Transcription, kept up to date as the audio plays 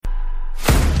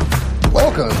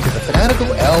Welcome to the Fanatical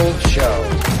Elfz Show,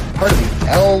 part of the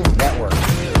Elfz Network.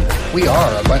 We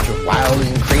are a bunch of wild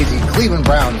and crazy Cleveland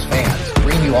Browns fans,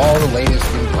 bringing you all the latest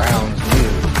in Browns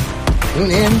news.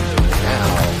 Tune in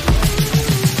now.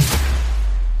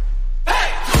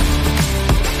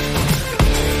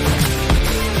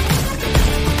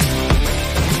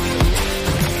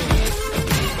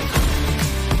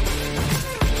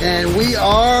 And we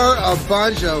are a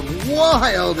bunch of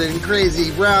wild and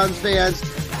crazy Browns fans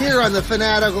here on the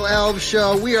Fanatical Elfz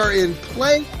Show. We are in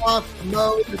playoff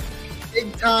mode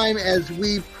big time as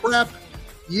we prep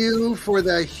you for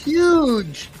the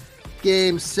huge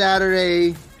game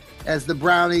Saturday as the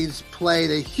Brownies play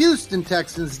the Houston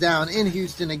Texans down in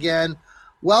Houston again.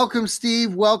 Welcome,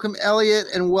 Steve. Welcome, Elliot.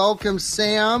 And welcome,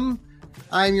 Sam.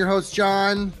 I'm your host,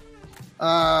 John.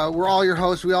 We're all your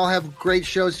hosts. We all have great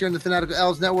shows here on the Fanatical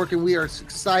Elfz Network, and we are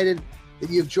excited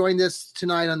that you've joined us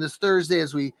tonight on this Thursday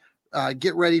as we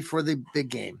get ready for the big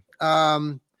game.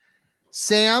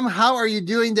 Sam, how are you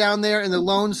doing down there in the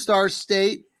Lone Star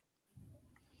State?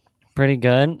 Pretty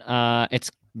good. It's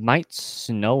might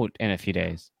snow in a few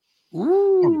days.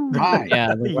 Ooh,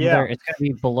 yeah, the weather, it's gonna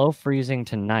be below freezing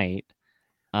tonight.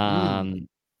 And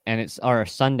it's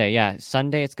Sunday. Yeah,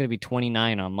 Sunday it's going to be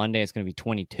 29. On Monday it's going to be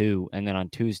 22, and then on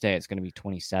Tuesday it's going to be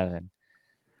 27.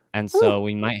 And so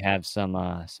we might have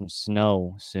some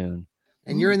snow soon.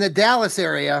 And you're in the Dallas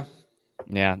area.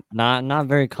 Yeah, not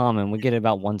very common. We get it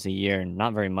about once a year,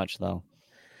 not very much though.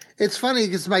 It's funny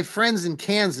because my friends in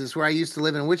Kansas, where I used to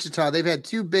live in Wichita, they've had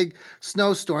two big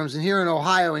snowstorms, and here in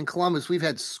Ohio in Columbus we've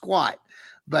had squat.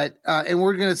 But and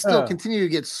we're going to still continue to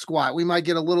get squat. We might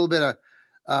get a little bit of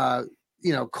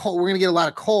cold. We're going to get a lot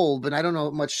of cold, but I don't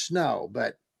know much snow.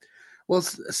 But, well,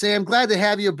 Sam, glad to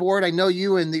have you aboard. I know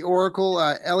you and the Oracle,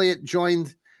 Elliot,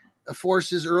 joined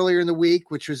forces earlier in the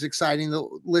week, which was exciting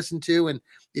to listen to. And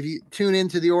if you tune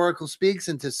into the Oracle Speaks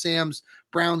and to Sam's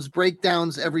Browns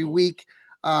breakdowns every week,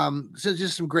 so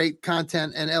just some great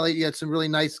content. And Elliot, you had some really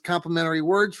nice complimentary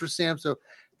words for Sam. So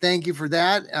thank you for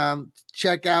that.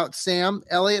 Check out Sam.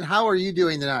 Elliot, how are you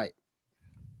doing tonight?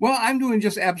 Well, I'm doing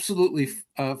just absolutely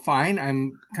fine.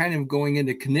 I'm kind of going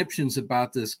into conniptions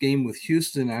about this game with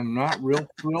Houston. I'm not real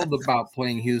thrilled about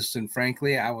playing Houston,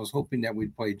 frankly. I was hoping that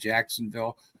we'd play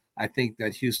Jacksonville. I think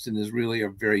that Houston is really a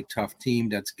very tough team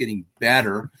that's getting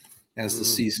better as the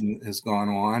season has gone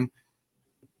on.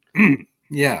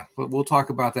 Yeah, but we'll talk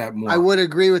about that more. I would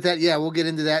agree with that. Yeah, we'll get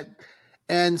into that.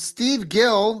 And Steve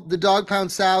Gill, the Dog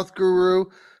Pound South guru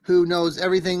who knows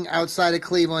everything outside of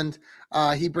Cleveland,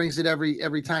 he brings it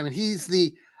every time, and he's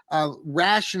the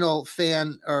rational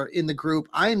fan in the group.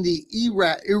 I'm the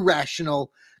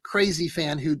irrational, crazy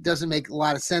fan who doesn't make a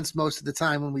lot of sense most of the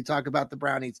time when we talk about the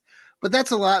Brownies. But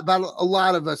that's a lot about a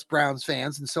lot of us Browns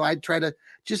fans, and so I try to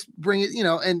just bring it,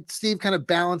 and Steve kind of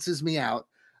balances me out.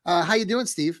 How you doing,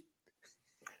 Steve?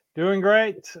 Doing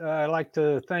great. I'd like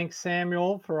to thank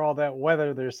Samuel for all that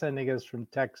weather they're sending us from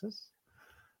Texas.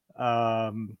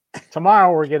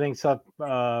 Tomorrow we're getting some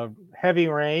heavy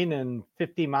rain and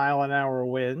 50-mile-an-hour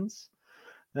winds.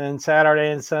 Then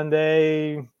Saturday and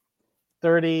Sunday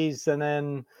 30s, and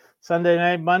then Sunday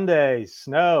night, Monday,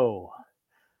 snow.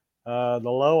 The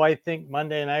low, I think,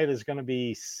 Monday night is going to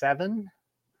be 7.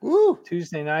 Ooh.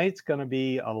 Tuesday night's going to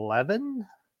be 11.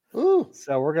 Ooh.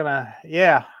 So we're going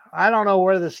to, I don't know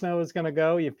where the snow is going to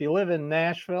go. If you live in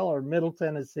Nashville or Middle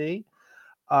Tennessee,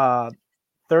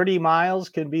 30 miles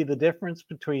can be the difference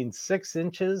between 6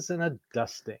 inches and a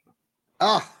dusting.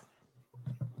 Oh,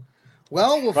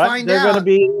 well, we'll find out. They're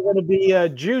going to be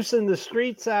juicing the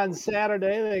streets on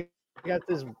Saturday. They got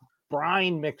this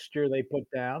brine mixture they put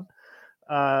down.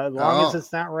 As long as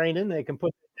it's not raining, they can put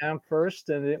it down first,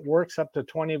 and it works up to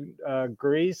 20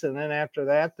 degrees. And then after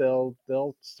that, they'll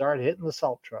start hitting the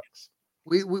salt trucks.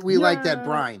 We like that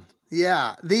brine.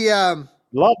 Yeah.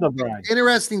 Love the brine.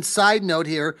 Interesting side note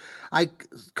here. I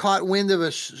caught wind of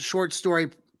a short story.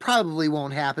 Probably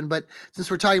won't happen, but since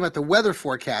we're talking about the weather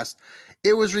forecast,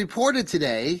 it was reported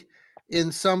today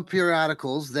in some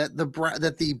periodicals that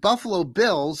the Buffalo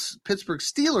Bills Pittsburgh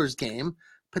Steelers game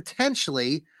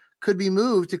potentially could be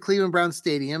moved to Cleveland Browns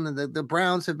Stadium, and the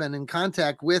Browns have been in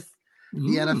contact with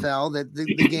the NFL that the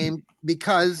game,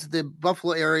 because the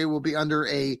Buffalo area will be under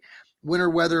a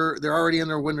winter weather. They're already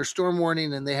under a winter storm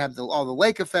warning, and they have all the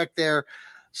lake effect there.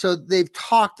 So they've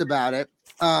talked about it.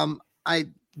 It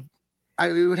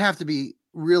would have to be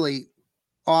really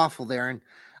awful there. And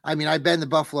I mean, I've been to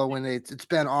Buffalo when it's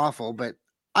been awful, but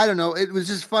I don't know. It was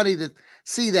just funny to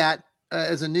see that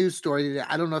as a news story.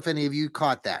 I don't know if any of you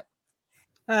caught that.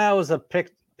 That was a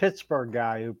Pittsburgh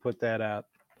guy who put that out.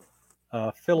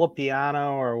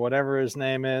 Filipiano or whatever his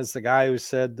name is, the guy who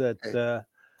said that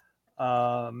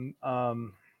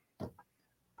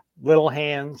Little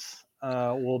Hands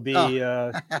will be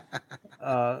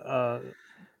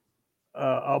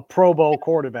a Pro Bowl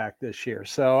quarterback this year.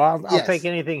 So I'll take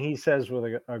anything he says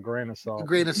with a grain of salt. A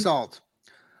grain of salt.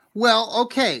 Well,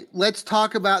 okay, let's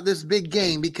talk about this big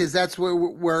game because that's where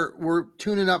we're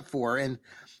tuning up for. And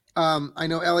I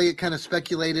know Elliot kind of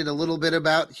speculated a little bit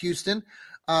about Houston,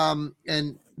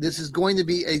 and this is going to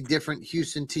be a different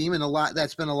Houston team, and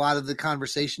that's been a lot of the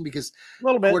conversation because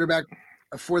quarterback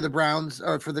for the Browns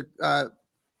or for the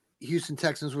Houston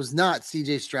Texans was not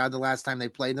C.J. Stroud the last time they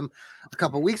played them a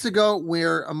couple of weeks ago,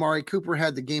 where Amari Cooper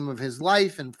had the game of his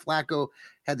life and Flacco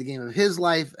had the game of his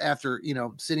life after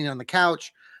sitting on the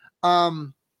couch.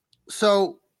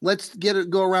 So let's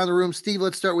go around the room. Steve,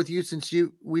 let's start with you since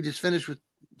we just finished with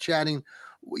chatting.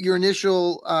 Your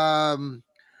initial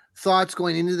thoughts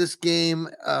going into this game.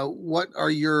 What are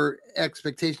your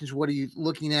expectations? What are you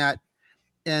looking at?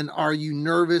 And are you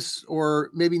nervous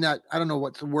or maybe not? I don't know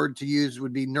what the word to use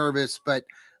would be nervous, but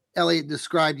Elliot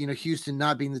described, Houston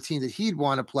not being the team that he'd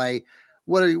want to play.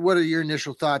 What are your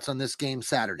initial thoughts on this game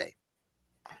Saturday?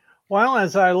 Well,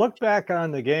 as I look back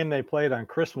on the game they played on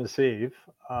Christmas Eve,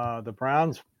 the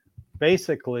Browns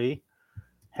basically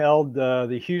held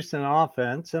the Houston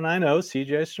offense, and I know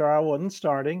C.J. Stroud wasn't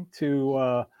starting,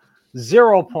 to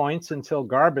 0 points until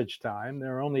garbage time.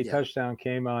 Their only touchdown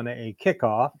came on a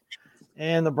kickoff,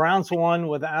 and the Browns won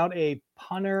without a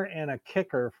punter and a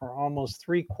kicker for almost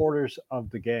 3/4 of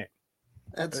the game.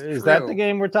 Is that the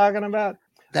game we're talking about?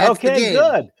 That's the game.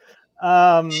 Good.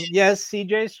 Yes,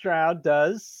 C.J. Stroud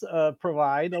does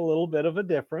provide a little bit of a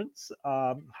difference.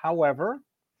 However,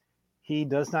 he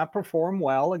does not perform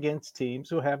well against teams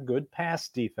who have good pass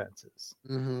defenses.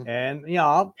 Mm-hmm. And,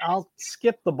 I'll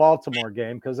skip the Baltimore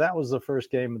game because that was the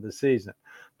first game of the season.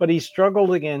 But he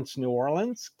struggled against New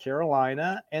Orleans,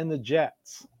 Carolina, and the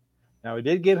Jets. Now, he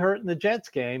did get hurt in the Jets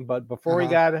game, but before he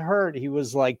got hurt, he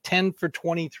was like 10 for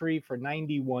 23 for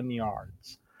 91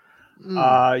 yards.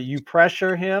 You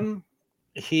pressure him,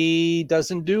 he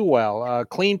doesn't do well.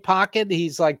 Clean pocket,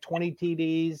 he's like 20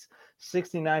 TDs,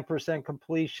 69%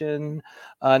 completion,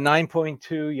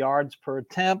 9.2 yards per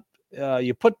attempt.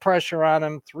 You put pressure on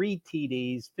him, 3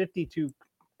 TDs, 52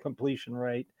 completion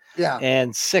rate,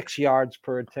 and 6 yards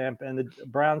per attempt. And the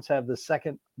Browns have the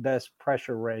second best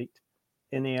pressure rate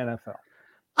in the NFL.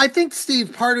 I think,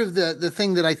 Steve, part of the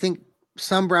thing that I think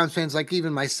some Browns fans, like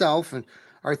even myself,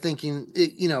 are thinking,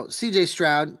 C.J.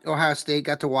 Stroud, Ohio State,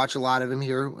 got to watch a lot of him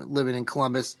here living in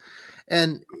Columbus.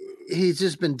 And he's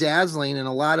just been dazzling in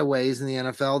a lot of ways in the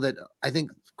NFL that I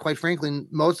think, quite frankly,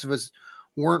 most of us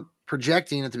weren't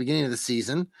projecting at the beginning of the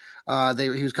season.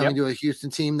 He was coming to a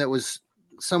Houston team that was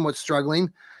somewhat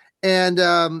struggling. And,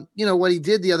 what he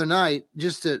did the other night,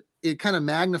 it kind of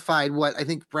magnified what I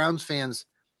think Browns fans,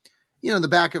 in the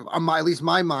back of at least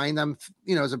my mind, I'm,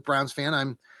 as a Browns fan,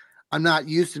 I'm not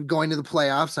used to going to the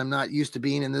playoffs. I'm not used to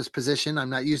being in this position. I'm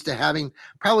not used to having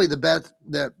probably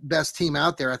the best team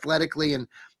out there athletically and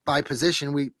by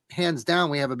position. We hands down,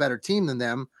 we have a better team than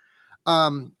them.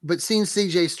 But seeing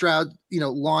C.J. Stroud,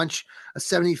 launch a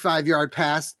 75-yard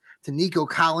pass to Nico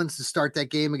Collins to start that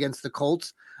game against the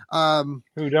Colts,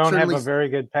 who don't have a very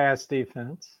good pass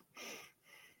defense.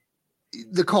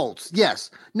 The Colts,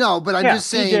 yes. No, but I'm just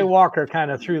saying. P.J. Walker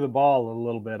kind of threw the ball a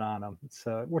little bit on him.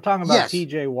 So we're talking about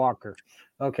P.J. Walker.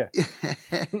 Okay.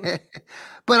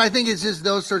 But I think it's just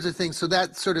those sorts of things. So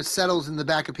that sort of settles in the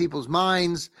back of people's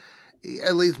minds,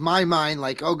 at least my mind,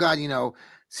 like, oh, God,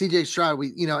 C.J. Stroud,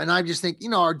 and I just think,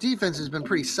 our defense has been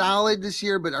pretty solid this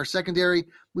year, but our secondary,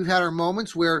 we've had our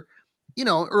moments where,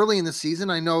 early in the season,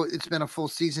 I know it's been a full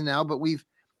season now, but we've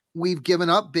given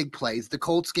up big plays. The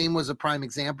Colts game was a prime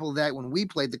example of that when we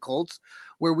played the Colts,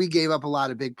 where we gave up a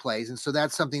lot of big plays. And so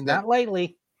that's something that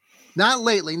not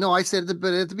lately. No, I said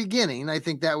but at the beginning, I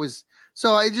think that was,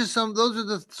 so those are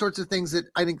the sorts of things that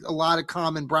I think a lot of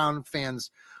common Brown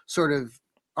fans sort of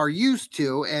are used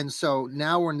to. And so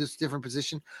now we're in this different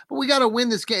position, but we got to win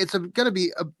this game. It's going to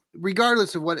be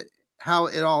regardless of how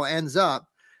it all ends up.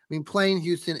 I mean, playing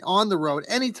Houston on the road,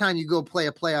 anytime you go play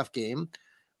a playoff game,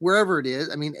 wherever it is,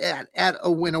 I mean, at an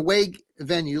away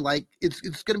venue, like it's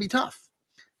going to be tough.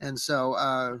 And so,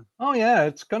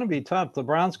 it's going to be tough. The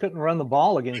Browns couldn't run the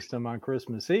ball against them on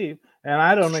Christmas Eve, and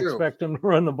I don't expect them to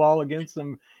run the ball against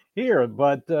them here.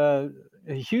 But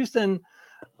Houston,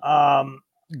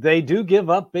 they do give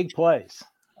up big plays,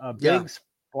 big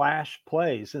splash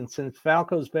plays. And since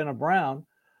Falco's been a Brown,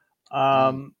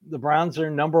 the Browns are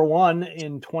number one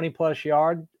in 20-plus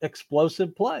yard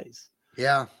explosive plays.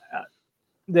 Yeah.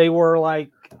 They were like,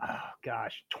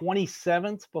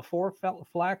 27th before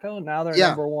Flacco. Now they're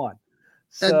number one.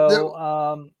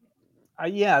 So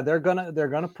Yeah, they're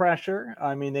gonna pressure.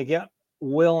 I mean, they get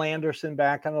Will Anderson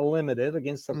back on a limited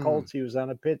against the Colts. He was on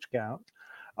a pitch count.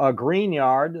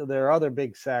 Greenyard, their other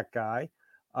big sack guy,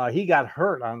 he got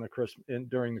hurt on the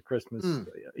during the Christmas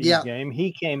Eve game.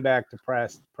 He came back to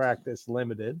practice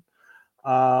limited.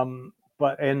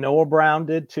 And Noah Brown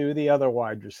did too, the other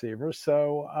wide receiver.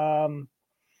 So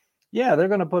yeah, they're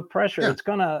going to put pressure.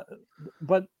 Yeah.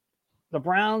 But the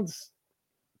Browns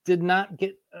did not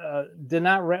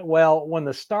well when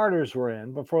the starters were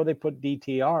in before they put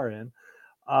DTR in.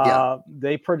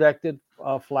 They protected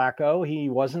Flacco. He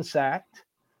wasn't sacked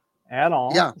at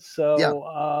all. Yeah.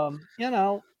 So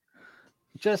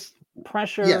just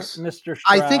pressure Mr. Stroud.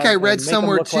 I think I read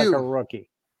somewhere look too. Like a rookie.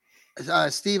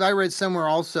 Steve, I read somewhere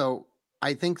also.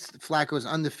 I think Flacco is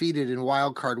undefeated in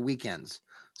wild card weekends.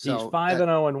 So he's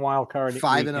 5-0 in wild card.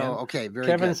 5-0. Okay, very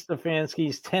Kevin good.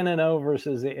 Stefanski's 10-0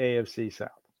 versus the AFC South.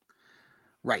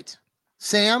 Right.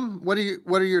 Sam, what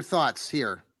are your thoughts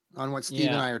here on what Steve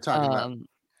and I are talking about?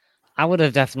 I would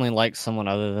have definitely liked someone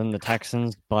other than the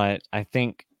Texans, but I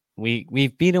think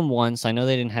we've beat them once. I know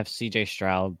they didn't have CJ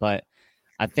Stroud, but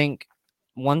I think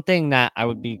one thing that I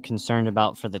would be concerned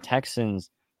about for the Texans,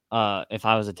 if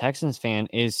I was a Texans fan,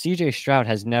 is CJ Stroud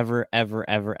has never, ever,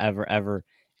 ever, ever, ever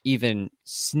even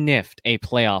sniffed a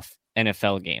playoff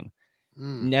NFL game.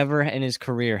 Never in his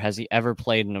career has he ever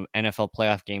played in an NFL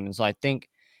playoff game. And so I think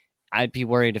I'd be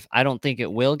worried if I don't think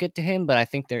it will get to him, but I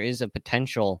think there is a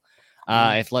potential.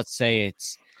 If let's say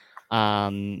it's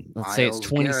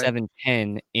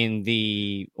 27-10 in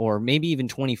the, or maybe even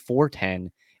 24-10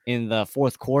 in the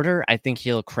fourth quarter, I think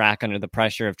he'll crack under the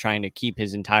pressure of trying to keep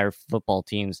his entire football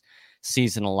team's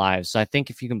season alive. So I think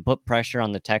if you can put pressure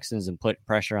on the Texans and put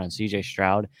pressure on CJ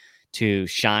Stroud to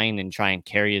shine and try and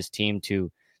carry his team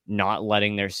to not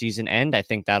letting their season end, I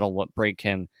think that'll be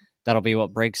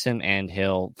what breaks him, and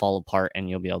he'll fall apart and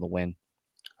you'll be able to win.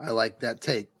 I like that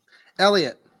take.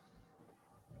 Elliot.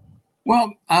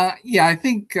 Well, I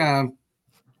think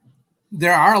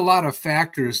there are a lot of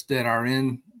factors that are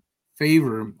in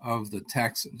favor of the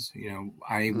Texans.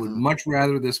 I would much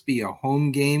rather this be a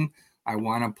home game. I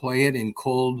want to play it in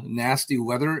cold, nasty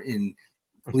weather in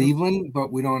Cleveland,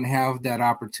 but we don't have that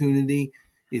opportunity.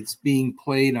 It's being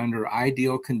played under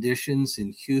ideal conditions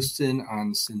in Houston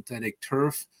on synthetic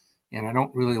turf, and I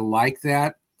don't really like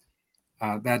that.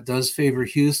 That does favor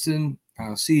Houston.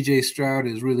 CJ Stroud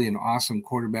is really an awesome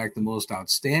quarterback. The most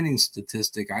outstanding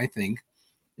statistic, I think,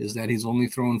 is that he's only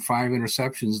thrown 5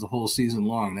 interceptions the whole season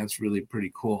long. That's really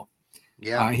pretty cool.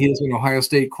 Yeah, he is an Ohio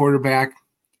State quarterback,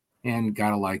 and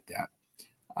gotta like that.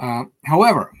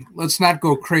 However, let's not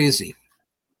go crazy.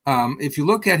 If you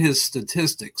look at his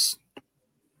statistics,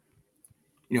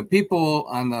 people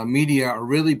on the media are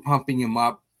really pumping him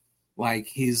up like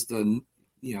he's the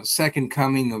second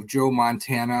coming of Joe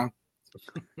Montana.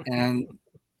 And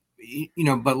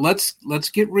but let's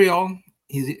get real.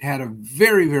 He's had a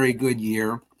very, very good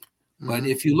year. But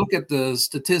if you look at the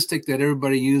statistic that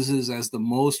everybody uses as the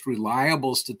most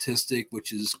reliable statistic,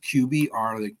 which is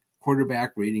QBR, the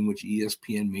quarterback rating, which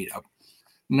ESPN made up,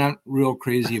 I'm not real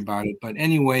crazy about it. But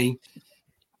anyway,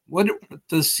 what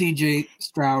does CJ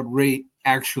Stroud rate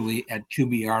actually at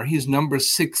QBR? He's number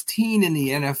 16 in the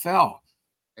NFL.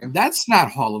 That's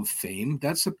not Hall of Fame.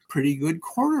 That's a pretty good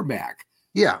quarterback.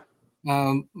 Yeah.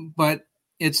 But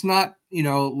it's not,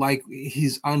 like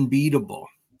he's unbeatable.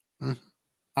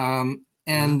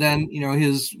 And then,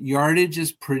 his yardage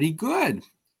is pretty good.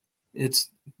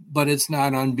 But it's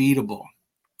not unbeatable.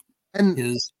 And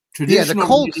his traditional the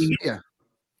Colts, rating,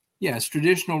 his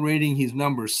traditional rating, he's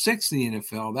number 6 in the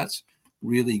NFL. That's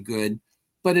really good,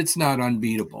 but it's not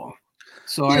unbeatable.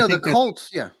 So I think the Colts,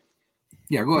 Yeah,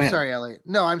 go ahead. Sorry, Elliot.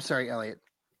 No, I'm sorry, Elliot.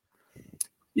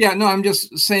 Yeah, no, I'm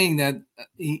just saying that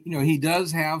he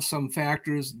does have some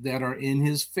factors that are in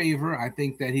his favor. I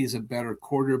think that he's a better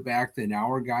quarterback than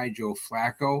our guy, Joe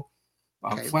Flacco.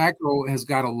 Flacco has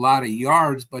got a lot of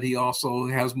yards, but he also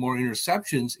has more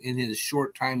interceptions in his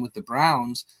short time with the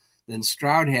Browns than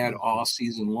Stroud had all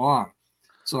season long.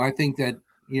 So I think that,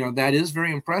 that is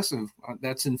very impressive.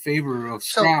 That's in favor of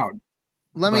Stroud.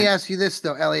 Let me ask you this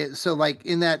though, Elliot. So like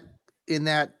in that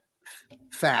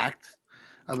fact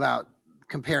about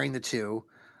comparing the two,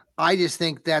 I just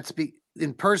think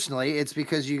and personally, it's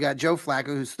because you got Joe Flacco,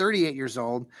 who's 38 years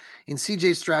old, and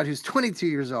CJ Stroud, who's 22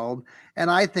 years old. And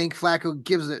I think Flacco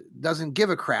doesn't give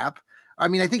a crap. I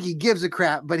mean, I think he gives a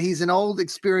crap, but he's an old,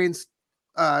 experienced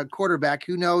quarterback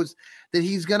who knows that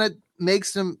he's going to make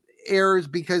some errors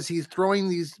because he's throwing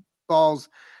these balls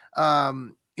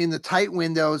in the tight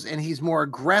windows, and he's more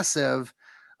aggressive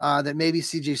that maybe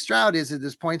CJ Stroud is at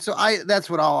this point. So that's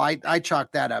what I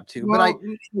chalk that up to. Well,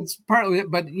 it's partly,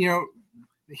 but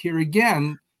here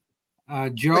again,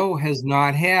 Joe has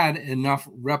not had enough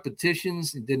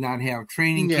repetitions. He did not have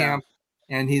training camp,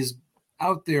 and he's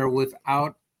out there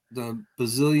without the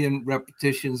bazillion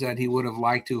repetitions that he would have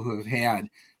liked to have had.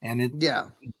 And it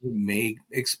may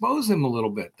expose him a little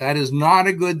bit. That is not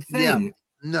a good thing.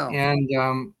 Yeah. No.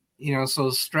 And, so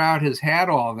Stroud has had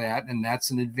all that, and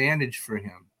that's an advantage for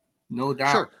him. No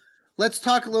doubt. Sure. Let's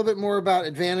talk a little bit more about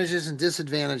advantages and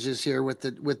disadvantages here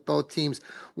with both teams.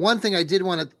 One thing I did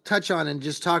want to touch on and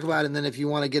just talk about, and then if you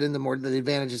want to get into more of the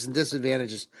advantages and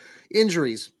disadvantages,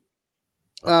 injuries.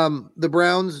 The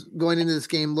Browns going into this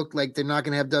game looked like they're not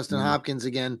going to have Dustin Hopkins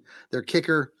again. Their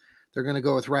kicker, they're going to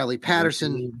go with Riley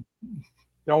Patterson.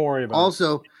 Don't worry about it.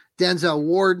 Also, Denzel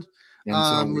Ward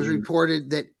was reported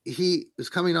that he was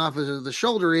coming off of the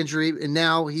shoulder injury, and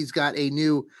now he's got a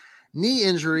new knee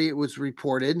injury. It was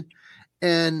reported.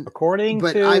 And stop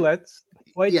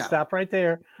right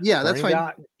there. Yeah, that's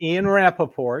fine. Ian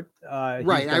Rappaport.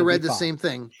 Right. I read the same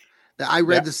thing. I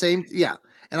read the same. Yeah.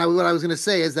 And what I was going to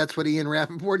say is that's what Ian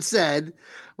Rappaport said,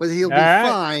 was he'll be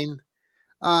fine.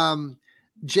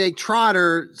 Jake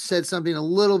Trotter said something a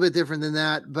little bit different than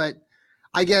that, but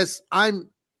I guess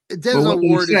Denzel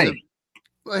Ward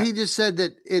he just said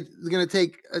that it's going to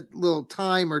take a little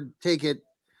time or take it.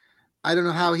 I don't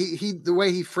know how the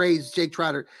way he phrased Jake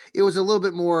Trotter, it was a little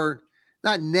bit more,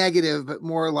 not negative, but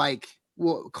more like,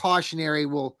 cautionary.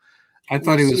 I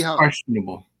thought he was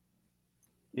questionable.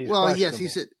 Yes, he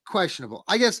said questionable.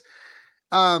 I guess.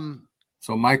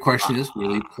 So my question is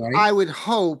really quick. I would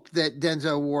hope that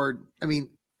Denzel Ward,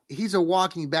 he's a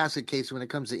walking basket case when it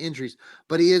comes to injuries,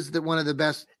 but he is one of the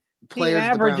best players. He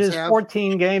averages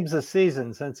 14 games a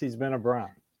season since he's been a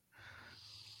Brown.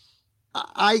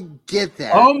 I get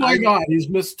that. Oh my God, he's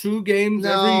missed 2 games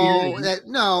every year. 2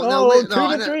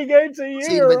 to 3 games a year.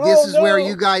 See, but this is where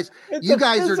you guys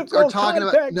are talking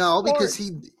about because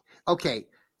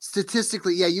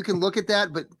statistically, you can look at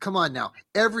that, but come on now.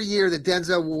 Every year that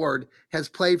Denzel Ward has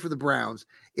played for the Browns,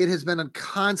 it has been a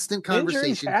constant conversation.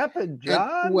 Injuries happen,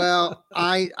 John. And,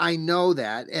 I know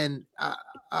that, and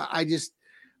I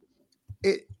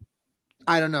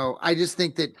don't know. I just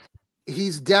think that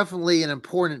he's definitely an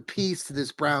important piece to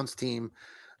this Browns team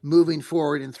moving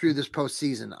forward and through this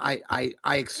postseason. I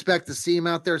expect to see him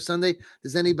out there Sunday.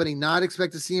 Does anybody not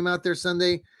expect to see him out there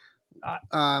Sunday?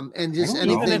 And just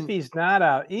anything. Even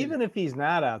if he's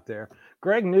not out there,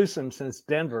 Greg Newsome since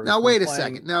Denver. Now wait a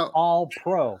second. Now all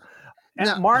pro.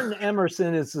 And Martin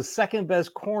Emerson is the second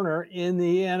best corner in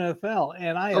the NFL,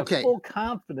 and I have full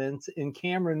confidence in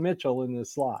Cameron Mitchell in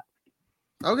this slot.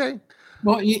 Okay.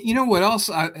 Well, you know what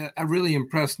else I really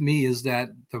impressed me is that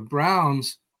the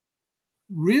Browns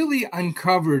really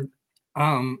uncovered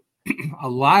a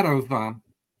lot of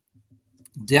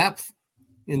depth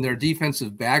in their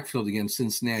defensive backfield against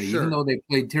Cincinnati. Even though they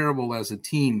played terrible as a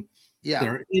team,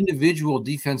 their individual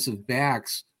defensive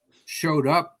backs showed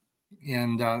up,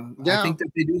 and I think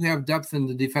that they do have depth in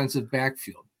the defensive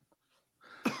backfield.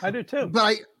 I do too.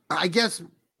 But I guess,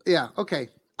 okay.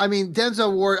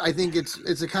 Denzel Ward, I think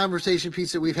it's a conversation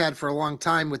piece that we've had for a long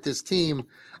time with this team.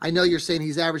 I know you're saying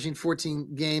he's averaging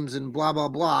 14 games and blah, blah,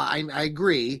 blah. I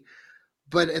agree.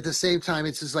 But at the same time,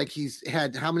 it's just like he's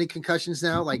had how many concussions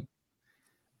now? Like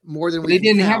more than we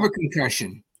didn't have a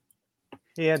concussion.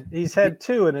 He's had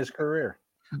 2 in his career.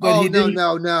 But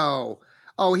no.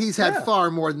 Oh, he's had far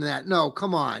more than that. No,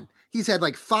 come on. He's had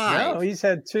like 5. No, he's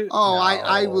had 2. Oh,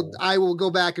 no. I will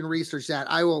go back and research that.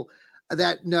 I will.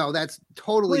 That's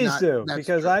totally Please not. Do,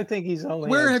 because I think he's only.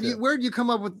 Where'd you come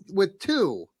up with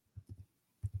 2?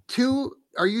 2?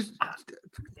 Are you?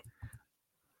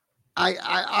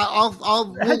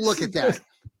 We'll look at that.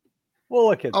 We'll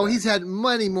look at. Oh, he's had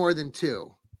money more than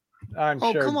 2. I'm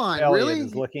sure. Come on, Elliot really?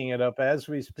 Is looking it up as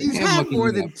we speak. He's had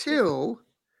more than 2.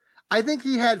 I think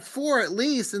he had 4 at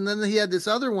least, and then he had this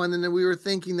other one, and then we were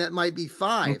thinking that might be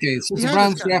 5. Okay, since the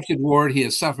Browns drafted Ward, he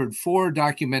has suffered 4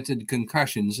 documented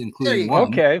concussions, including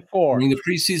 1 during the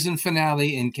preseason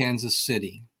finale in Kansas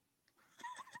City.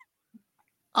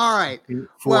 All right.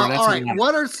 4, all right.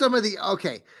 What are some of the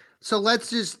so let's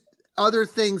just other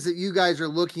things that you guys are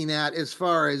looking at as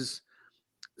far as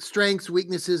strengths,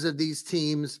 weaknesses of these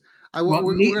teams.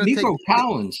 Nico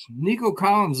Collins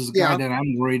is a guy that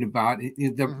I'm worried about.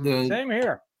 Same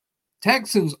here.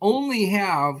 Texans only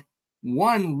have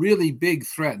one really big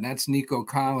threat, and that's Nico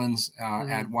Collins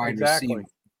at wide receiver.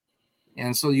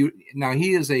 And so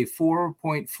he is a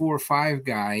 4.45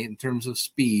 guy in terms of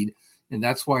speed, and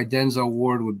that's why Denzel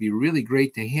Ward would be really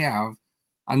great to have.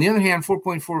 On the other hand,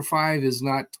 4.45 is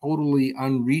not totally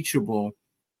unreachable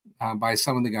by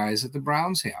some of the guys that the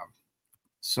Browns have.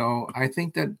 So I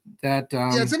think that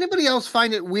does anybody else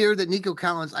find it weird that Nico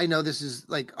Collins? I know this is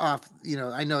like off.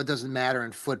 I know it doesn't matter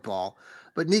in football,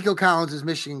 but Nico Collins is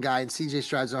Michigan guy and CJ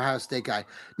Stroud's Ohio State guy.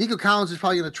 Nico Collins is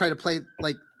probably going to try to play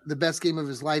like the best game of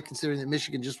his life, considering that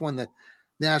Michigan just won the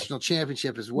national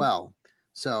championship as well.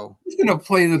 So he's going to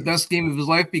play the best game of his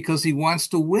life because he wants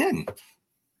to win.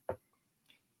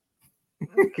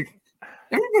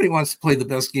 Everybody wants to play the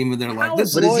best game of their life. But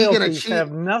is he going to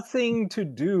have nothing to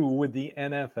do with the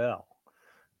NFL?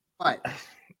 What?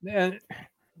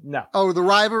 No. Oh, the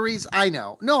rivalries? I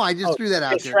know. No, I just threw that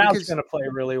out there. Stroud's going to play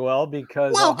really well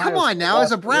because. Well, come on now.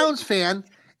 As a Browns fan,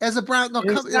 he's not going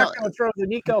to throw to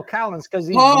Nico Collins because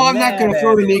he's. Oh, I'm not going to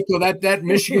throw to Nico. That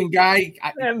Michigan guy.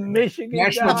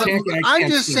 National champion. I'm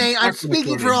just saying. I'm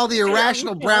speaking for all the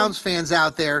irrational Browns fans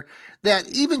out there. That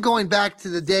even going back to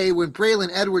the day when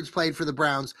Braylon Edwards played for the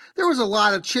Browns, there was a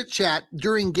lot of chit chat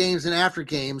during games and after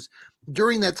games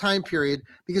during that time period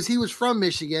because he was from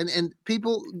Michigan and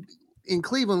people in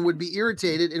Cleveland would be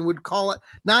irritated and would call it,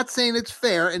 not saying it's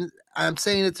fair, and I'm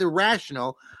saying it's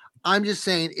irrational. I'm just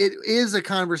saying it is a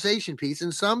conversation piece,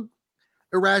 and some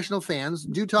irrational fans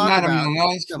do talk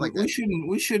about stuff like that.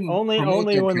 We shouldn't only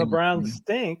when the Browns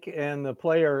stink and the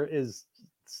player is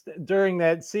during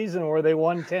that season where they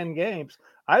won 10 games.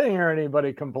 I didn't hear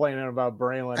anybody complaining about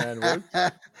Braylon Edwards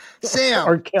Sam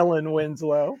or Kellen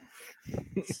Winslow.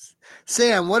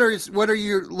 Sam, what are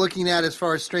you looking at as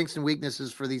far as strengths and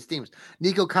weaknesses for these teams?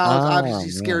 Nico Collins obviously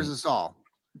scares us all.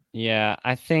 Yeah,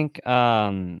 I think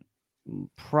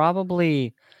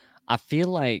probably I feel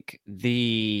like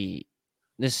this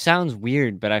sounds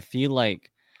weird, but I feel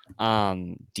like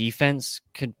defense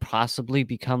could possibly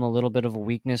become a little bit of a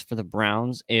weakness for the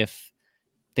Browns if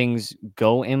things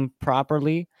go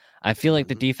improperly. I feel like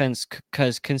the defense,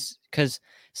 because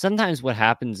sometimes what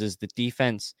happens is the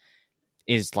defense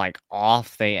is like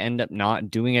off. They end up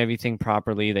not doing everything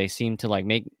properly. They seem to like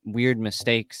make weird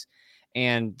mistakes.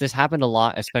 And this happened a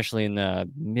lot, especially in the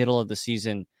middle of the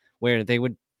season where they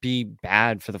would be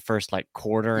bad for the first like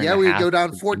quarter. Yeah, we would go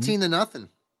down 14-0.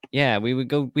 Yeah, we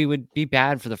would be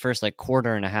bad for the first like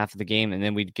quarter and a half of the game, and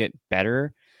then we'd get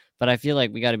better. But I feel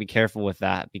like we got to be careful with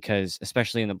that because,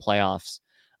 especially in the playoffs,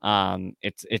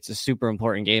 it's a super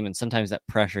important game, and sometimes that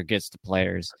pressure gets to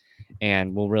players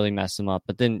and will really mess them up.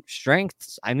 But then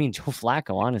strengths, I mean, Joe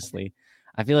Flacco, honestly,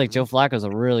 I feel like Joe Flacco is a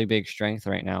really big strength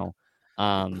right now.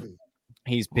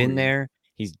 He's been there.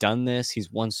 He's done this.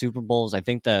 He's won Super Bowls. I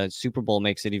think the Super Bowl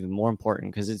makes it even more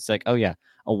important because it's like, oh, yeah,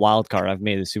 a wild card. I've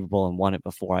made the Super Bowl and won it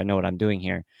before. I know what I'm doing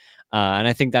here. And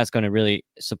I think that's going to really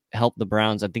help the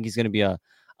Browns. I think he's going to be a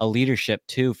leadership,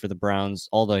 too, for the Browns,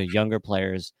 all the younger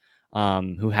players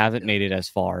who haven't made it as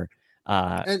far.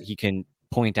 He can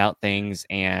point out things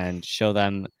and show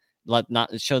them how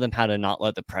to not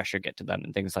let the pressure get to them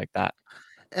and things like that.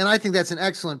 And I think that's an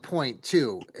excellent point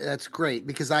too. That's great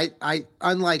because I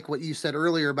unlike what you said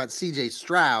earlier about CJ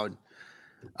Stroud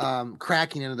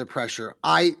cracking under the pressure,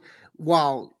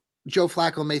 while Joe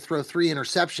Flacco may throw 3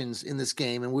 interceptions in this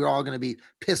game and we're all going to be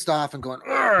pissed off and going,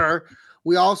 "Arr,"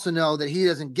 we also know that he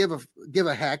doesn't give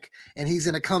a heck and he's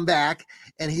going to come back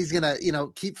and he's going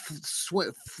to, keep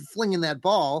flinging that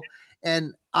ball.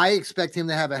 And I expect him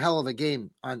to have a hell of a game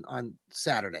on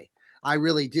Saturday. I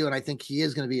really do. And I think he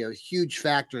is going to be a huge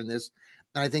factor in this.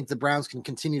 And I think the Browns can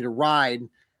continue to ride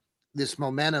this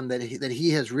momentum that he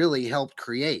has really helped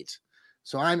create.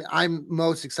 So I'm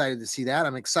most excited to see that.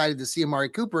 I'm excited to see Amari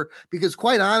Cooper because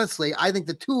quite honestly, I think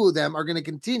the two of them are going to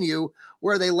continue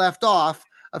where they left off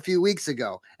a few weeks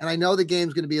ago. And I know the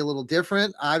game's going to be a little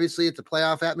different. Obviously, it's a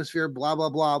playoff atmosphere, blah,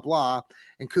 blah, blah, blah.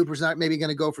 And Cooper's not maybe going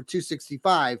to go for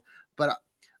 265, but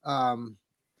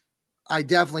I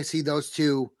definitely see those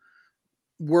two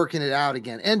working it out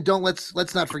again. And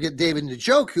let's not forget David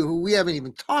Njoku, who we haven't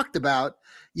even talked about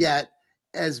yet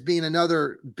as being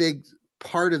another big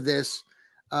part of this.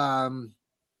 And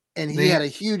he had a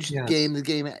huge game the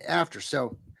game after.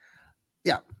 So,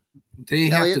 yeah. They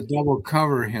have to double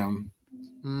cover him.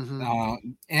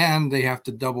 And they have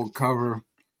to double cover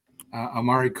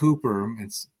Amari Cooper.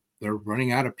 They're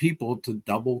running out of people to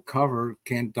double cover.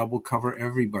 Can't double cover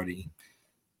everybody.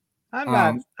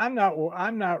 I'm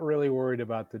not really worried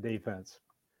about the defense.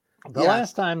 The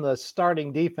last time the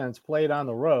starting defense played on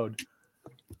the road,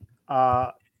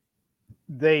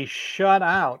 they shut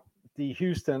out the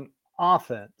Houston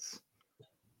offense.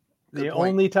 The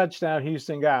only touchdown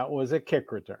Houston got was a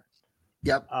kick return.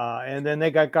 Yep. And then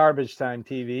they got garbage time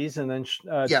TVs and then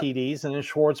TDs, and then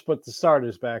Schwartz put the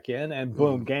starters back in, and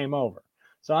boom, game over.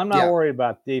 So I'm not worried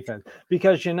about defense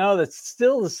because that's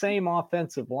still the same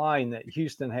offensive line that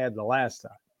Houston had the last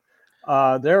time.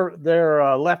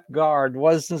 Their left guard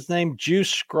was his name. Juice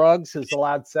Scruggs has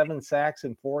allowed 7 sacks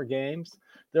in 4 games.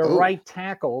 Their right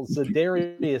tackle,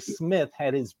 Zadarius Smith,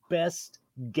 had his best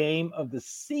game of the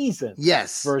season.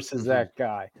 Yes. Versus that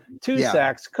guy. 2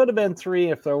 sacks, could have been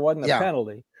 3 if there wasn't a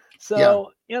penalty.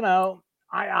 So,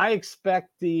 I expect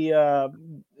the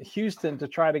Houston to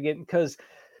try to get, because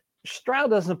Stroud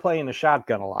doesn't play in the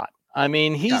shotgun a lot. I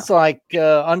mean, he's like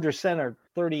under center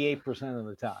 38% of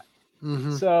the time.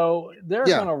 Mm-hmm. So they're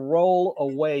going to roll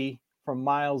away from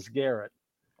Myles Garrett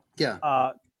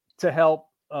to help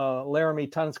Laramie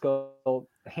Tunskill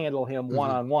handle him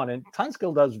one-on-one. And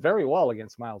Tunskill does very well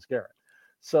against Myles Garrett.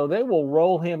 So they will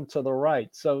roll him to the right.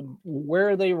 So where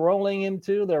are they rolling him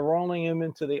to? They're rolling him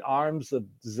into the arms of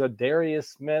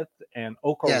Zadarius Smith and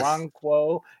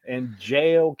Okoronkwo and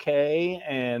JOK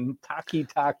and Taki.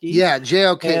 Yeah,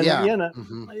 JOK,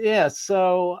 and,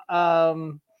 So,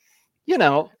 and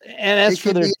as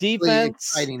for their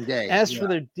defense, for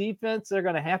their defense, they're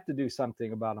going to have to do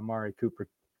something about Amari Cooper.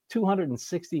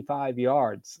 265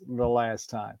 yards the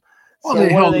last time. Well,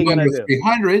 so what are they going to do?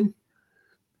 300.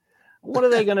 What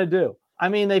are they going to do? I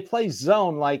mean, they play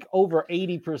zone like over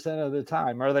 80% of the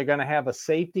time. Are they going to have a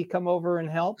safety come over and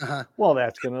help? Well,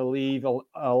 that's going to leave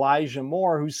Elijah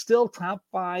Moore, who's still top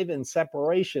 5 in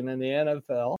separation in the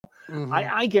NFL.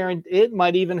 I guarantee it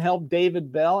might even help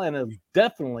David Bell, and it'll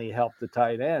definitely help the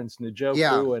tight ends,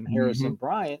 Njoku and Harrison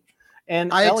Bryant.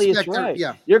 And Elliott's right.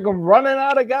 You're running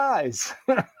out of guys.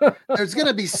 There's going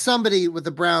to be somebody with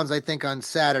the Browns, I think, on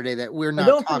Saturday that we're not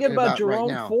Don't talking forget about Jerome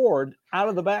right now. Ford out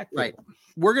of the backfield. Right.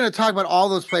 We're going to talk about all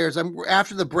those players.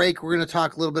 After the break, we're going to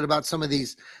talk a little bit about some of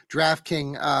these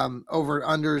DraftKings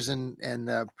over-unders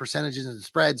and percentages and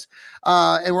spreads.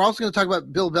 And we're also going to talk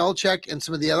about Bill Belichick and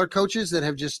some of the other coaches that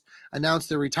have just announced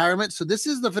their retirement. So this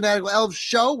is the Fanatical Elfz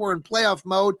Show. We're in playoff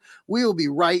mode. We will be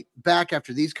right back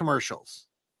after these commercials.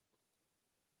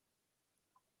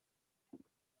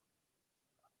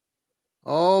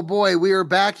 Oh boy, we are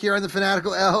back here on the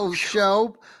Fanatical Elfz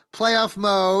Show, playoff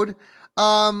mode.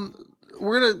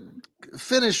 We're going to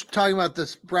finish talking about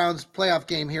this Browns playoff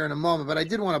game here in a moment, but I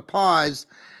did want to pause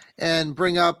and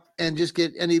bring up and just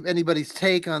get anybody's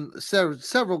take on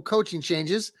several coaching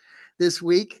changes this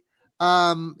week,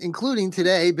 including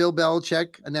today. Bill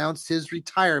Belichick announced his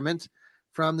retirement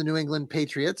from the New England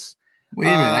Patriots. Wait a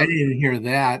minute, I didn't hear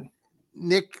that.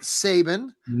 Nick Saban.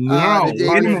 No,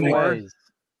 wait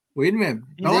a minute.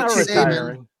 Nick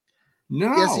Saban.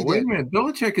 No, yes, wait a minute.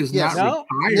 Belichick is not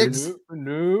retired.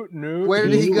 No. Where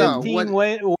did he go? 15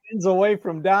 wins away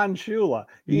from Don Shula.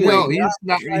 He's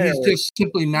not. He's just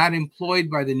simply not employed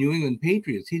by the New England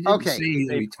Patriots. He didn't say he's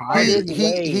retired.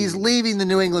 He's leaving the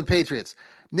New England Patriots.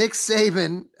 Nick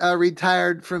Saban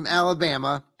retired from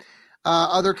Alabama.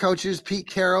 Other coaches, Pete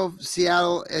Carroll of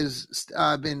Seattle, has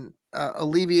been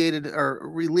alleviated or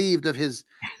relieved of his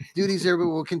duties there, but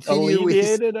will continue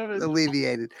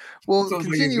alleviated. We'll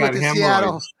continue with the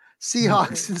Seattle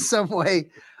Seahawks in some way.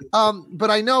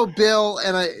 But I know Bill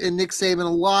and Nick Saban, a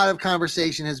lot of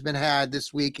conversation has been had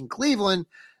this week in Cleveland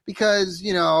because,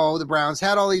 the Browns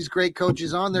had all these great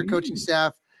coaches on their coaching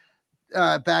staff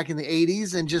back in the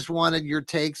 80s and just wanted your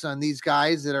takes on these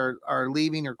guys that are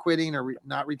leaving or quitting or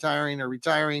not retiring or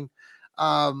retiring.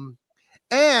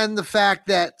 And the fact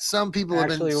that some people have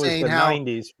been saying how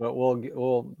 90s, but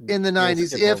we'll in the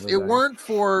 90s, if it weren't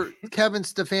for Kevin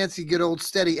Stefanski, good old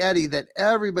Steady Eddie, that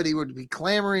everybody would be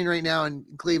clamoring right now in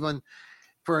Cleveland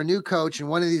for a new coach. And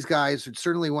one of these guys would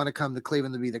certainly want to come to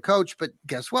Cleveland to be the coach. But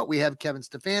guess what? We have Kevin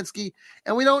Stefanski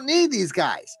and we don't need these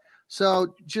guys.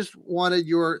 So just wanted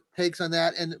your takes on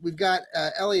that. And we've got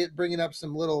Elliot bringing up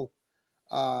some little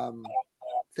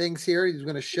things here. He's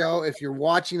going to show, if you're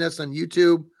watching us on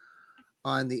YouTube,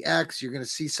 on the X, you're going to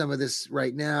see some of this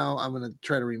right now. I'm going to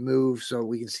try to remove so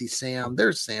we can see Sam.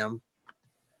 There's Sam.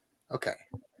 Okay.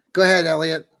 Go ahead,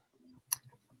 Elliot.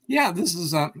 Yeah, this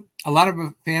is a lot of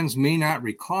fans may not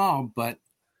recall, but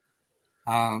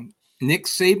Nick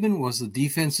Saban was the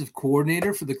defensive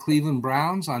coordinator for the Cleveland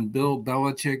Browns on Bill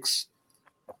Belichick's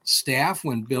staff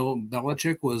when Bill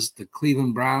Belichick was the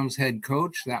Cleveland Browns head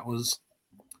coach. That was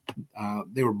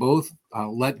they were both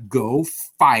let go,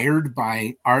 fired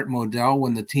by Art Modell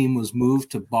when the team was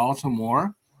moved to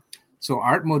Baltimore. So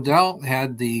Art Modell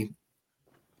had the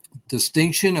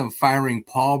distinction of firing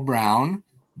Paul Brown,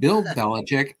 Bill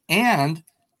Belichick, and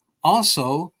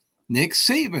also Nick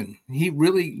Saban. He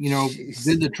really,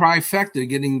 did the trifecta,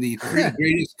 getting the 3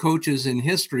 greatest coaches in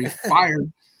history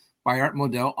fired by Art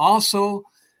Modell. Also,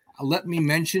 let me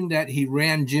mention that he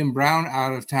ran Jim Brown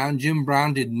out of town. Jim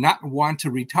Brown did not want to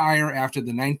retire after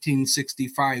the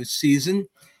 1965 season.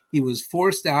 He was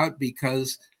forced out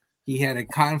because He had a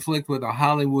conflict with a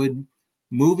Hollywood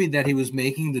movie that he was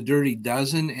making, The Dirty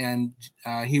Dozen, and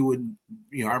he would,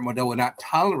 Art Modell would not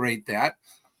tolerate that,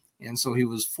 and so he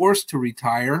was forced to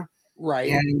retire.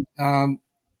 Right. And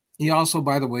he also,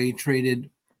 by the way, traded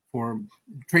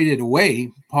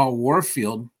away Paul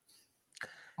Warfield.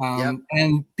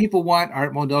 And people want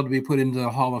Art Modell to be put into the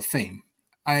Hall of Fame.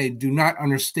 I do not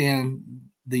understand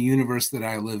the universe that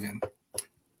I live in.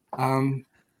 Do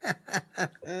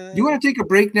you want to take a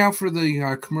break now for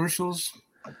the commercials?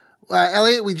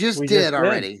 Elliot, we just did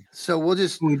already. So we'll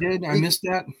just. We did? I missed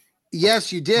that?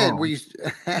 Yes, you did. Oh.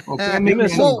 You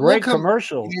missed some great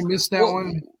commercials. I missed that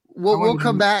one. We'll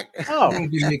come back. Oh,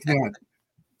 make that.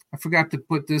 I forgot to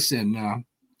put this in.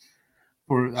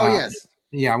 Yes.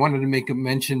 Yeah, I wanted to make a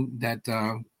mention that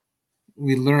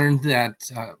we learned that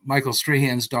Michael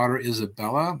Strahan's daughter,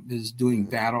 Isabella, is doing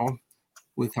battle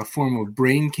with a form of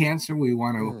brain cancer. We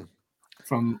want to,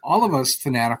 from all of us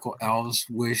fanatical elves,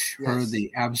 wish her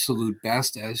the absolute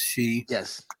best as she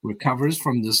recovers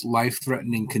from this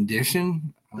life-threatening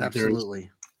condition. Absolutely.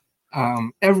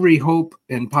 Every hope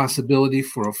and possibility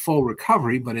for a full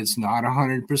recovery, but it's not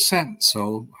 100%.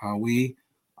 So we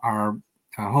are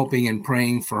hoping and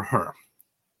praying for her.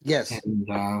 Yes.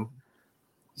 And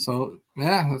so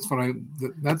that's what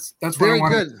that's very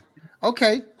what I good.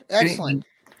 Okay, excellent.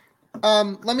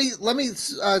 Let me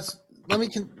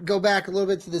go back a little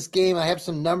bit to this game. I have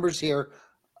some numbers here.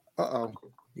 Are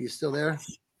you still there?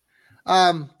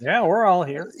 Yeah, we're all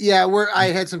here. Yeah, I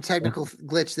had some technical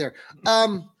glitch there.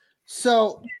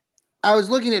 So I was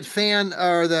looking at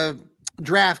the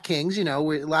DraftKings, a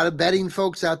lot of betting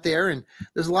folks out there, and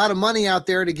there's a lot of money out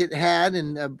there to get had.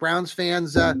 And Browns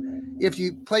fans, if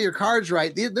you play your cards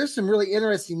right, there's some really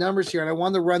interesting numbers here, and I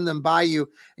wanted to run them by you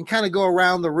and kind of go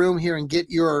around the room here and get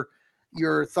your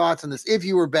thoughts on this. If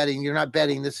you were betting, you're not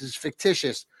betting. This is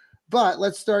fictitious, but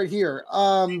let's start here.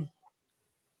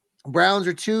 Browns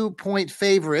are 2-point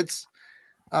favorites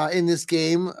in this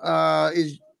game.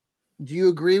 Do you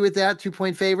agree with that?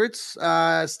 2-point favorites,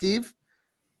 Steve?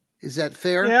 Is that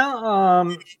fair? Yeah.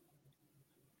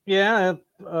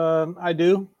 I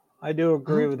do. I do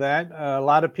agree with that. A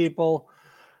lot of people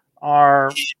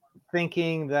are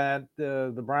thinking that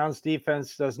the Browns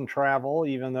defense doesn't travel,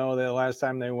 even though the last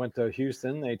time they went to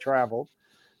Houston, they traveled.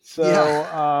 So,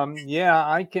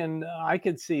 I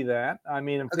could see that. I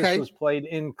mean, if this was played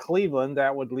in Cleveland,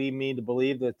 that would lead me to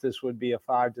believe that this would be a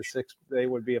 5 to 6. They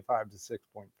would be a 5 to 6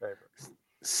 point favorite.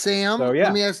 Sam,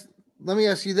 let me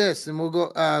ask you this, and we'll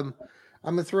go. I'm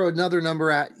going to throw another number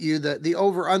at you. The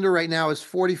over under right now is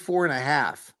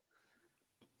 44.5.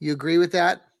 You agree with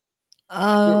that?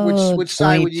 Which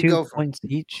side would you go for? Points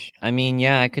each. I mean,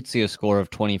 I could see a score of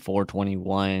 24,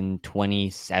 21,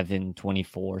 27,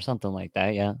 24, something like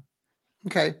that. Yeah.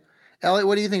 Okay. Elliot,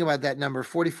 what do you think about that number,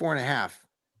 44.5?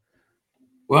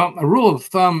 Well, a rule of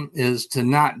thumb is to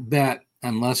not bet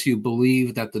unless you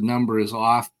believe that the number is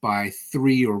off by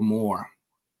 3 or more.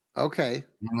 Okay.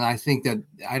 And I think that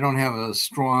I don't have a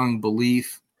strong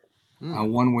belief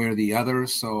one way or the other,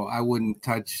 so I wouldn't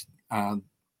touch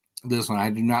this one. I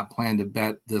do not plan to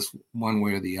bet this one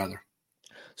way or the other.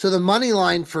 So the money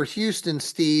line for Houston,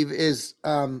 Steve, is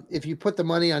if you put the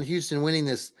money on Houston winning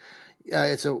this,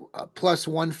 it's a plus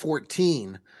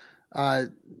 114.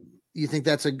 You think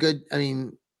that's a good? I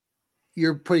mean,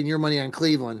 you're putting your money on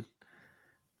Cleveland.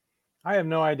 I have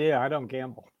no idea. I don't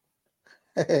gamble.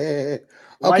 Okay.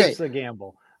 Life's a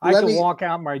gamble. I could walk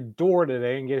out my door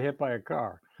today and get hit by a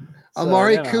car. So,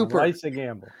 Amari Cooper. Life's a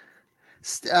gamble.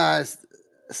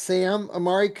 Sam,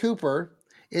 Amari Cooper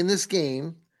in this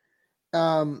game,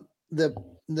 the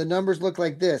numbers look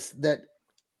like this, that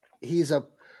he's a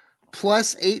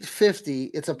plus 850.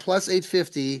 It's a plus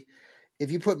 850.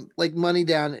 If you put like money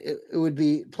down, it would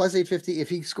be plus 850 if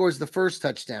he scores the first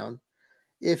touchdown.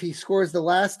 If he scores the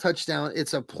last touchdown,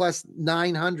 it's a plus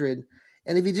 900.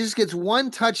 And if he just gets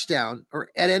one touchdown or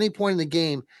at any point in the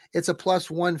game, it's a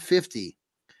plus 150.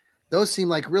 Those seem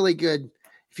like really good.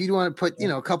 If you want to put,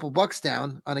 a couple bucks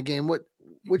down on a game,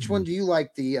 which one do you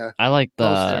like? I like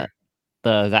that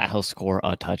he'll score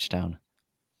a touchdown.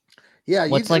 Yeah.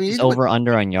 What's his over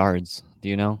under on yards? Do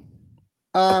you know?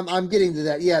 I'm getting to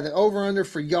that. Yeah. The over under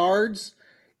for yards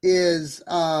is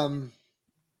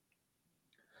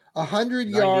 100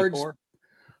 yards.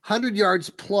 100 yards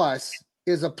plus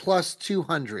is a plus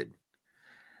 200.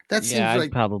 That seems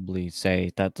I'd probably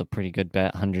say that's a pretty good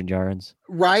bet. 100 yards.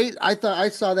 Right. I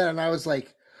saw that and I was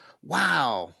like,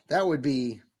 wow, that would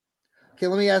be okay.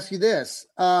 Let me ask you this.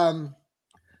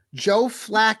 Joe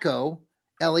Flacco,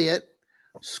 Elliot,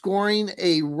 scoring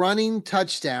a running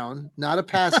touchdown, not a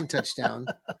passing touchdown.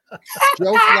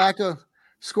 Joe Flacco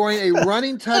scoring a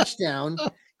running touchdown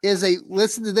is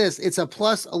listen to this, it's a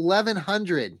plus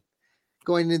 1,100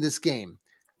 going into this game.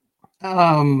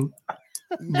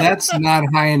 That's not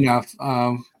high enough.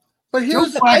 But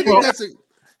here's, I think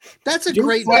that's a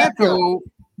great bet, though.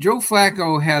 Joe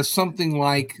Flacco has something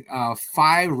like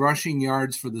 5 rushing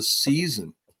yards for the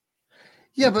season.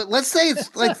 Yeah, but let's say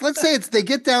it's they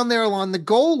get down there along the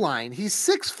goal line. He's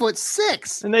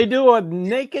 6'6", and they do a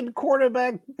naked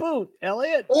quarterback boot,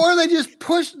 Elliot, or they just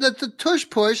push the tush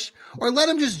push, or let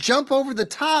him just jump over the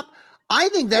top. I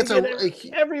think that's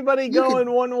everybody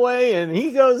going one way and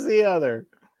he goes the other.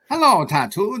 Hello,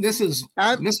 Tattoo. This is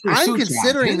Mr. I'm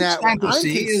considering that.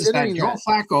 Fantasy is that Joe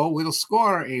Flacco will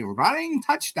score a running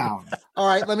touchdown. All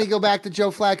right, let me go back to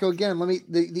Joe Flacco again.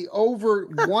 The over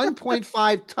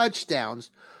 1.5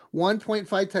 touchdowns.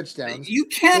 1.5 touchdowns. You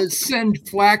can't send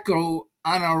Flacco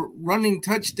on a running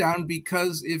touchdown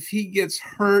because if he gets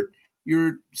hurt,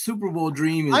 your Super Bowl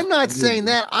dream is. I'm not saying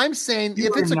that. I'm saying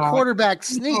if it's a quarterback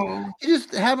sneak, you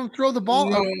just have him throw the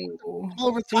ball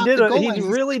over the top. He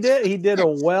did a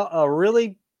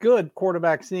really good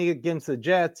quarterback sneak against the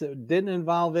Jets. It didn't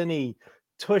involve any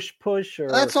tush push or.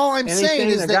 That's all I'm saying.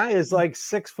 Is the guy is like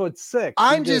 6'6".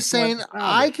 I'm just saying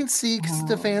I can see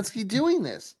Stefanski doing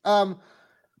this.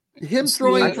 Him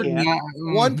throwing for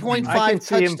 1.5 touchdowns. I can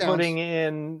see him putting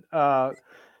in.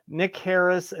 Nick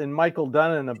Harris and Michael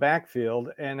Dunn in the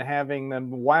backfield and having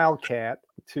them wildcat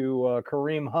to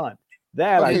Kareem Hunt.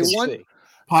 That I can see.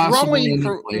 Throwing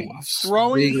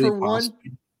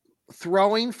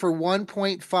for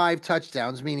 1.5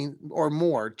 touchdowns, meaning or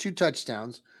more, 2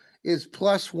 touchdowns, is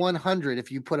plus 100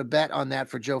 if you put a bet on that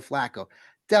for Joe Flacco.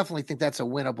 Definitely think that's a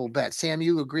winnable bet. Sam,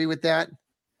 you agree with that?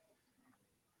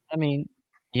 I mean,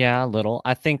 yeah, a little.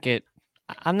 I think I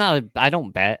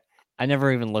don't bet. I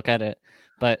never even look at it.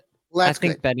 But I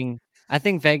think I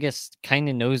think Vegas kind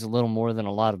of knows a little more than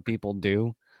a lot of people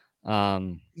do.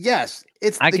 Yes,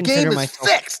 the game is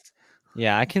fixed.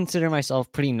 Yeah, I consider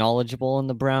myself pretty knowledgeable in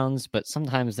the Browns, but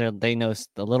sometimes they know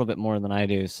a little bit more than I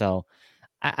do. So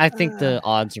I think the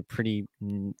odds are pretty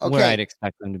where I'd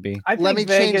expect them to be. I think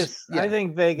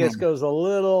Vegas goes a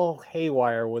little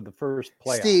haywire with the first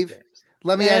playoff games.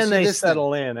 Let me ask you this. And they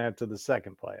settle in after the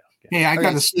second playoff game. Hey, I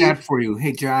got a stat for you.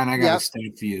 Hey, John, I got a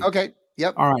stat for you. Okay.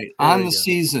 Yep. All right. On the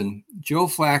season, Joe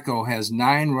Flacco has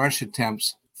 9 rush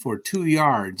attempts for 2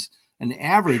 yards, an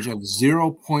average of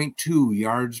 0.2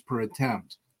 yards per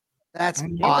attempt. That's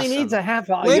awesome. He needs a half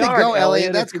a Way yard, to go,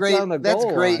 Elliot. That's great. That's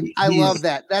great. I love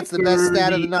that. That's the best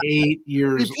stat of the night. 8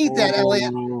 years Repeat that,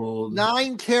 Elliot.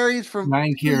 9 carries for 2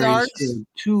 yards. For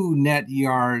 2 net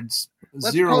yards.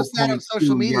 Let's post that on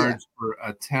social media. Yards per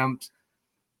attempt.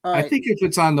 Right. I think if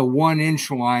it's on the 1-inch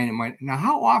line, it might. Now,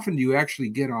 how often do you actually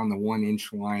get on the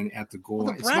 1-inch line at the goal?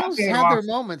 Well, the Browns have their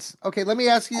moments. Okay, let me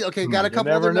ask you. Okay, got a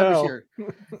couple other numbers here.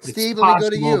 Steve, let me go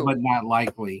to you. But not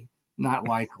likely. Not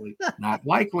likely. Not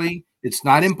likely. It's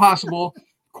not impossible.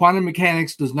 Quantum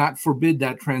mechanics does not forbid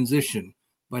that transition,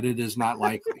 but it is not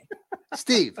likely.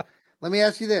 Steve, let me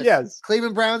ask you this. Yes.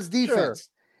 Cleveland Browns defense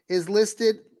is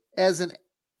listed as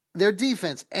their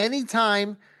defense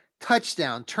anytime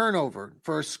touchdown, turnover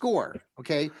for a score,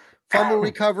 okay? Fumble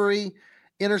recovery,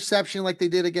 interception like they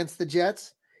did against the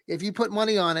Jets. If you put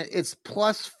money on it, it's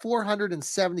plus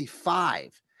 475.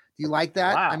 Do you like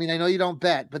that? Wow. I mean, I know you don't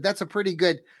bet, but that's a pretty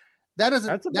good. That's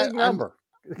a big number.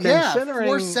 Yeah,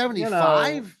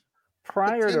 475.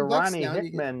 Prior to Ronnie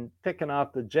Hickman picking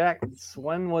off the Jets,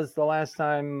 when was the last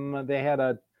time they had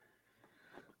a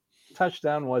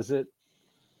touchdown? Was it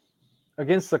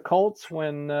against the Colts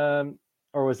when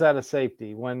or was that a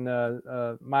safety when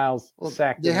Miles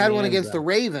sacked? They had one against the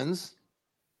Ravens.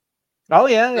 Oh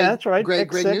yeah, that's right.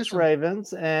 Great news.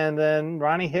 Ravens, and then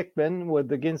Ronnie Hickman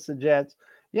against the Jets.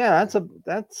 Yeah,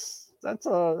 that's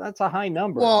a high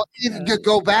number. Well, if you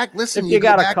go back, listen. If you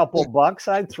got a couple bucks,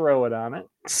 I'd throw it on it.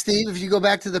 Steve, if you go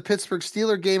back to the Pittsburgh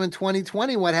Steelers game in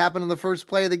 2020, what happened in the first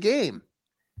play of the game?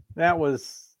 That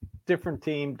was different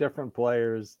team, different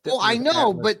players. Well, I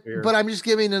know, but I'm just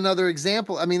giving another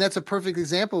example. I mean, that's a perfect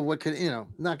example of what could,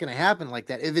 not going to happen like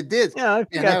that. If it did,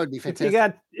 that would be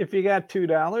fantastic. If you got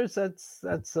 $2,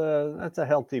 that's a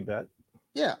healthy bet.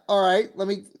 Yeah. All right. Let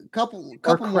me couple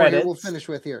more here we'll finish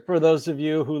with here. For those of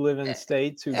you who live in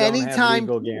states who don't have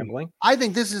legal gambling. I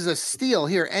think this is a steal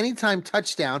here. Anytime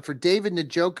touchdown for David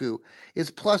Njoku is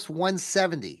plus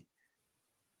 170.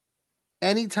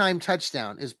 Anytime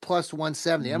touchdown is plus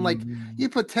 170. I'm like, you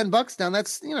put $10 down,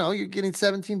 that's, you're getting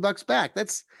 $17 back.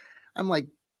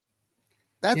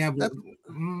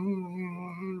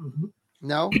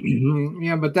 No.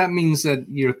 Yeah, but that means that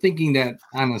you're thinking that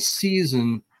on a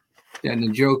season that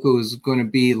Njoku is going to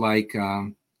be like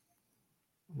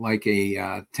like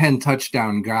a 10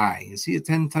 touchdown guy. Is he a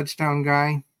 10 touchdown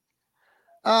guy?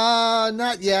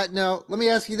 Not yet. No. Let me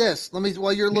ask you this.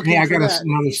 While you're looking. Yeah, I for got that,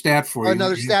 another stat for you.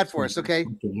 Another stat for us. Okay.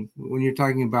 When you're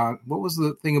talking about, what was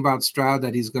the thing about Stroud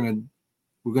that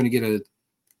we're going to get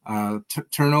a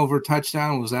turnover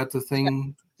touchdown? Was that the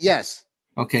thing? Yes.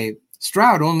 Okay.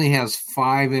 Stroud only has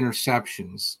 5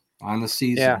 interceptions on the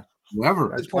season. Yeah.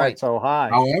 That's why it's so high.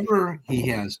 However, he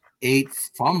has 8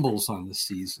 fumbles on the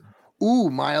season. Ooh,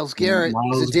 Myles Garrett,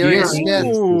 Zadarius Smith,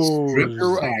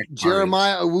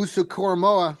 Jeremiah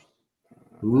Owusu-Koramoah.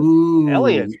 Ooh,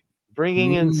 Elliot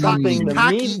bringing in something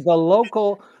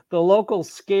the local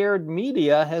scared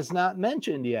media has not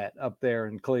mentioned yet up there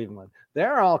in Cleveland.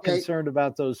 They're all concerned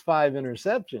about those 5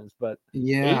 interceptions, but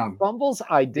 8 fumbles.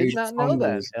 I did not know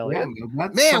that, Elliot. Yeah,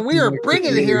 man, we are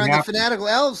bringing it here on the Fanatical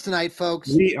Elves tonight,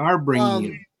 folks. We are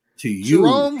bringing it to you.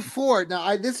 Jerome Ford.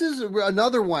 Now, this is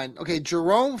another one. Okay,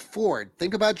 Jerome Ford.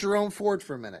 Think about Jerome Ford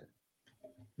for a minute.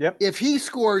 Yep. If he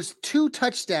scores 2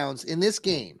 touchdowns in this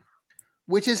game,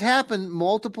 which has happened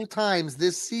multiple times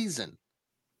this season,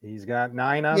 he's got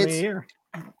 9 on the year.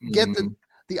 Get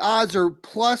the odds are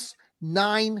plus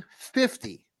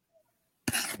 950.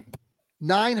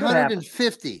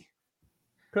 950.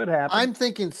 Could happen. I'm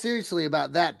thinking seriously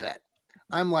about that bet.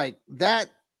 I'm like that,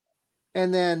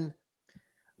 and then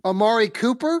Amari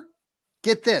Cooper,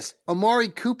 get this. Amari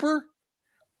Cooper,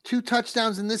 2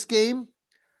 touchdowns in this game,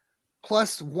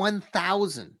 plus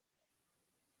 1,000.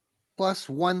 Plus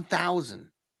 1,000.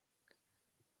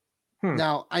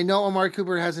 Now, I know Amari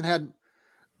Cooper hasn't had,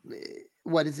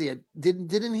 what is he?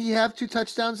 Didn't he have 2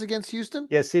 touchdowns against Houston?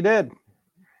 Yes, he did.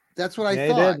 That's what I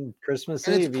thought. He did. Christmas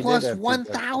and Eve. It's plus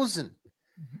 1,000.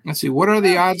 Let's see. What are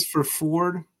the odds for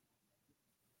Ford?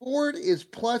 Ford is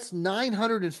plus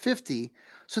 950.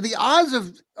 So the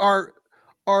odds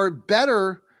are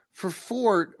better for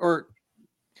Ford, or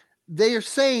they are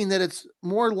saying that it's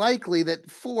more likely that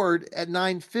Ford at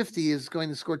 950 is going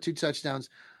to score 2 touchdowns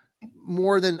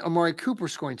more than Amari Cooper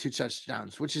scoring 2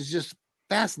 touchdowns, which is just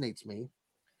fascinates me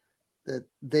that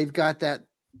they've got that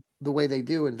the way they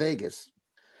do in Vegas.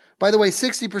 By the way,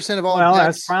 60% of all bets,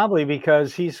 that's probably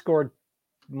because he scored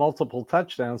multiple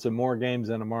touchdowns in more games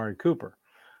than Amari Cooper.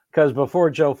 Because before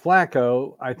Joe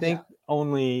Flacco, I think they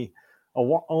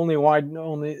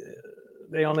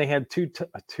only had two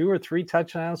or three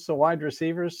touchdowns to wide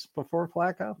receivers before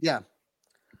Flacco. Yeah,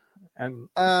 and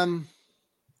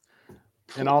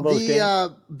in all those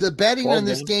games, the betting on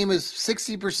this game is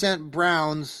 60%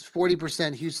 Browns,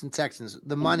 40% Houston Texans.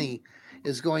 The money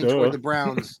is going toward the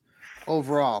Browns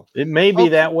overall. It may be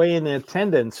that way in the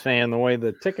attendance fan, the way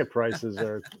the ticket prices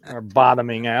are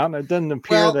bottoming out. It doesn't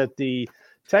appear that the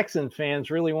Texan fans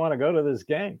really want to go to this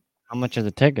game. How much are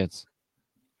the tickets?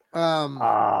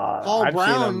 Paul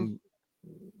Brown.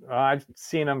 I've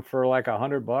seen them for like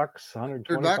 $100,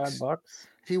 $125.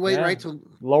 If you wait right to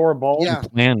lower bowl,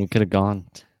 man, we could have gone.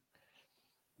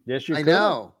 Yes, you I could.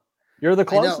 know. You're the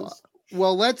closest.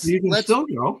 Well, let's still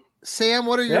go. Sam,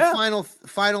 what are your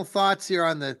final thoughts here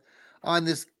on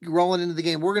this rolling into the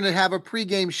game? We're going to have a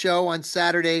pregame show on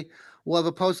Saturday. We'll have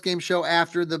a postgame show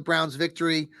after the Browns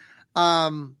victory.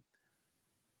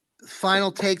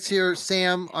 Final takes here,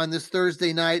 Sam, on this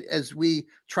Thursday night as we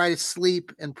try to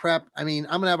sleep and prep. I mean,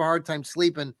 I'm going to have a hard time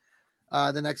sleeping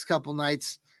the next couple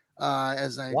nights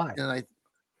Why?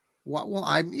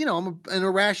 I'm an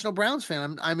irrational Browns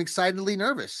fan. I'm excitedly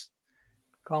nervous.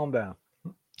 Calm down.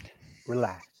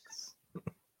 Relax.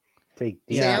 Take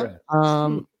deep breath.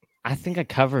 I think I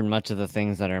covered much of the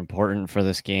things that are important for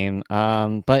this game.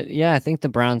 But yeah, I think the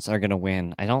Browns are going to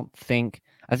win. I think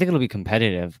it'll be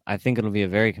competitive. I think it'll be a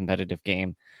very competitive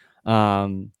game.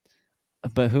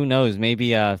 But who knows?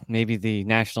 Maybe the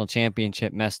national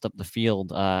championship messed up the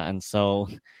field, and so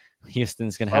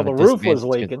Houston's going to have the roof was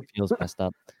leaking. The field's messed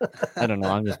up. I don't know.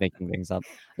 I'm just making things up.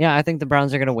 Yeah, I think the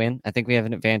Browns are going to win. I think we have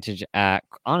an advantage at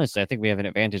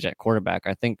quarterback.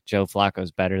 I think Joe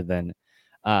Flacco's better than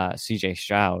CJ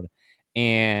Stroud,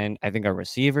 and I think our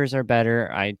receivers are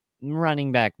better.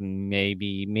 Running back,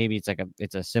 maybe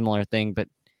it's a similar thing, but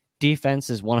defense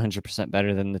is 100%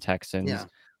 better than the Texans.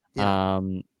 Yeah.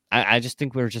 I just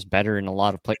think we're just better in a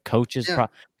lot of coaches.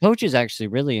 Coach is actually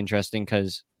really interesting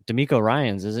because D'Amico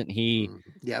Ryans, isn't he?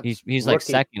 Yeah, he's like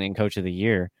second in Coach of the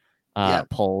Year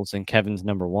polls, and Kevin's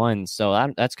number 1.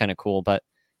 So that's kind of cool. But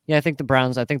yeah, I think the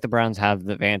Browns have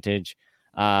the advantage.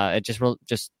 It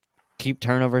just keep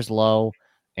turnovers low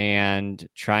and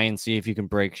try and see if you can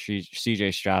break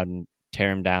CJ Stroud and tear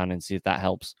him down and see if that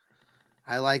helps.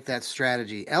 I like that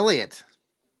strategy. Elliot.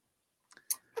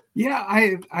 Yeah,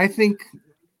 I think,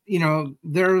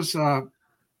 there's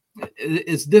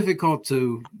it's difficult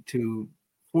to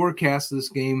forecast of this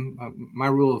game, my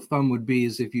rule of thumb would be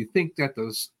is if you think that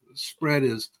the spread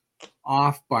is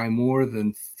off by more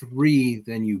than 3,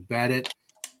 then you bet it.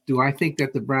 Do I think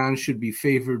that the Browns should be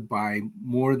favored by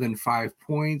more than 5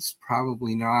 points?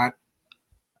 Probably not.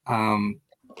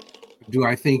 Do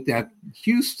I think that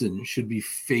Houston should be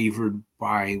favored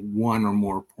by 1 or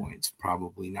more points?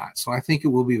 Probably not. So I think it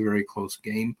will be a very close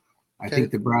game. I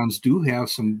think the Browns do have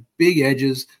some big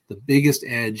edges. The biggest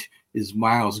edge is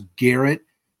Myles Garrett.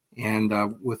 And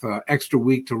with an extra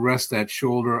week to rest that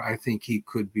shoulder, I think he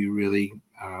could be really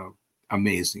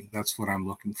amazing. That's what I'm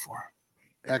looking for.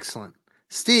 Excellent.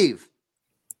 Steve.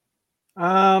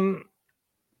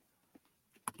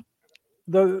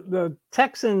 The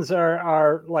Texans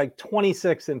are like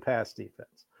 26 in pass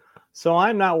defense. So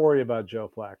I'm not worried about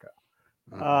Joe Flacco.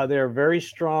 They're very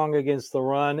strong against the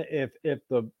run. If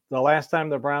the last time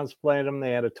the Browns played them,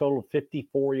 they had a total of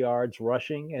 54 yards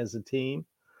rushing as a team.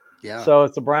 Yeah. So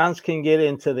if the Browns can get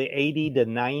into the 80 to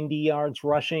 90 yards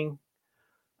rushing,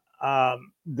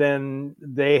 then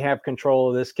they have control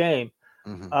of this game.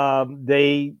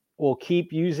 They will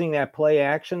keep using that play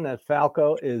action that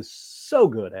Falco is so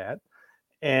good at,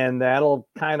 and that'll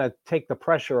kind of take the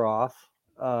pressure off.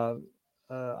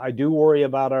 I do worry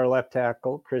about our left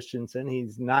tackle, Christensen.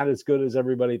 He's not as good as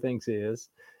everybody thinks he is.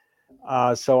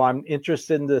 So I'm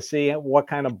interested to see what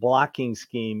kind of blocking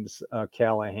schemes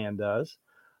Callahan does.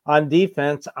 On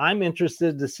defense, I'm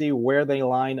interested to see where they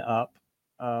line up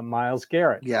Myles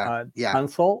Garrett.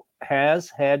 Tunsil has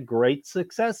had great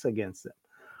success against him.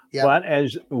 But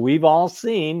as we've all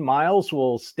seen, Myles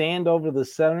will stand over the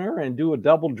center and do a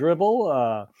double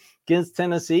dribble. Against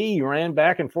Tennessee, he ran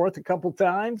back and forth a couple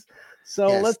times.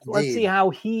 So let's see how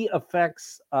he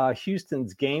affects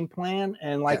Houston's game plan.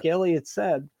 And like Elliot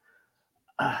said,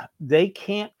 they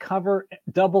can't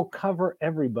double cover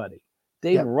everybody.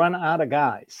 They'd run out of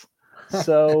guys.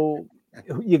 So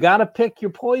you got to pick your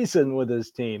poison with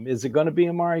this team. Is it going to be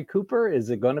Amari Cooper?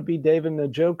 Is it going to be David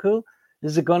Njoku?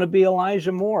 Is it going to be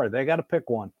Elijah Moore? They got to pick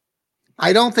one.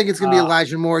 I don't think it's going to be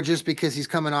Elijah Moore just because he's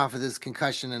coming off of this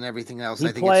concussion and everything else.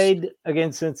 He played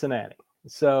against Cincinnati,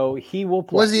 so he will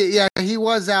play. Was he? Yeah, he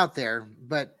was out there,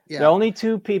 but the only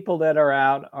 2 people that are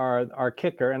out are our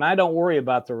kicker, and I don't worry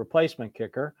about the replacement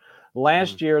kicker.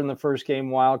 Last year in the first game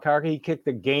wild card, he kicked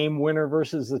the game winner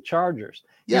versus the Chargers.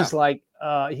 He's like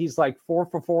 4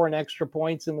 for 4 in extra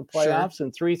points in the playoffs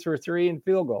and 3 for 3 in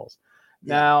field goals.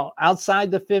 Now, outside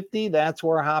the 50, that's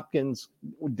where Hopkins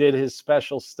did his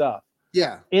special stuff.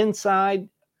 Inside,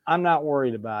 I'm not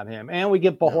worried about him. And we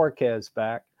get Bajorquez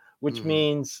back, which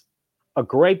means a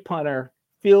great punter,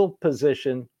 field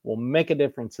position will make a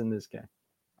difference in this game.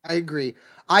 I agree.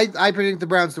 I predict the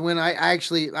Browns to win. I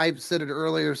said it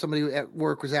earlier. Somebody at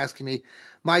work was asking me.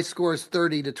 My score is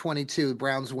 30-22.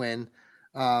 Browns win.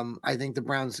 I think the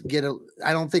Browns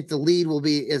I don't think the lead will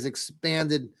be as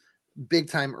expanded big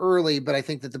time early, but I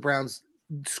think that the Browns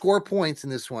score points in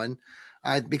this one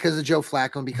because of Joe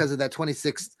Flacco and because of that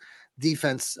 26th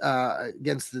defense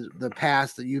against the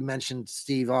pass that you mentioned,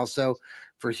 Steve, also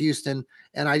for Houston.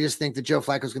 And I just think that Joe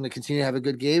Flacco is going to continue to have a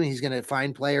good game, and he's going to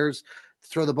find players to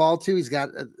throw the ball to. He's got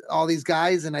all these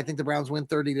guys, and I think the Browns win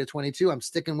 30-22. I'm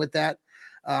sticking with that.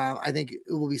 I think it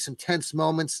will be some tense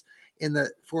moments in the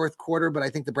fourth quarter, but I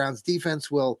think the Browns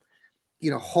defense will,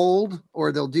 hold,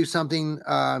 or they'll do something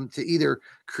to either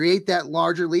create that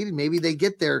larger lead, and maybe they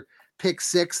get their pick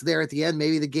 6 there at the end.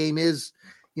 Maybe the game is,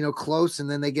 close, and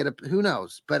then they get who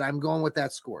knows, but I'm going with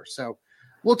that score. So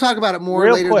we'll talk about it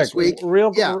more later this week.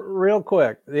 Real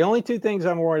quick. The only 2 things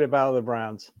I'm worried about of the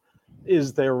Browns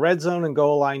is their red zone and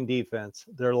goal line defense.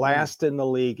 They're last in the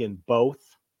league in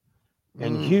both.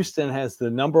 And Houston has the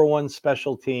number 1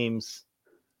 special teams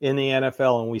in the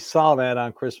NFL, and we saw that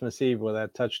on Christmas Eve with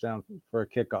that touchdown for a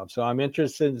kickoff. So I'm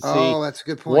interested to see that's a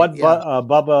good point. What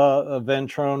Bubba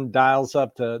Ventrone dials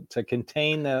up to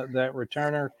contain that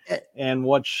returner, and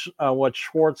what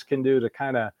Schwartz can do to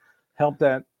kind of help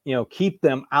that, keep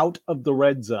them out of the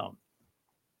red zone.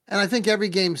 And I think every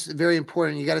game's very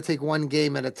important. You got to take one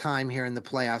game at a time here in the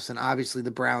playoffs, and obviously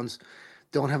the Browns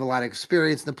don't have a lot of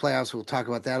experience in the playoffs. We'll talk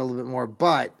about that a little bit more,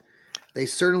 but they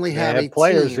certainly have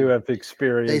players who have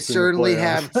experience. They certainly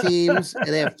have teams, and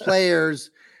they have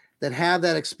players that have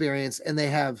that experience, and they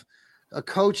have a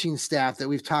coaching staff that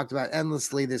we've talked about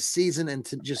endlessly this season and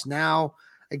to just now,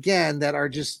 again, that are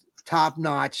just top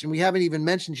notch. And we haven't even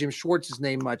mentioned Jim Schwartz's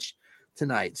name much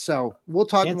tonight. So we'll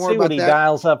talk more about what that. He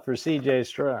dials up for CJ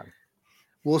Stroud.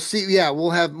 We'll see. Yeah,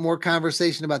 we'll have more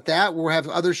conversation about that. We'll have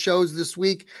other shows this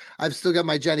week. I've still got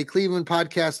my Johnny Cleveland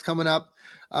podcast coming up,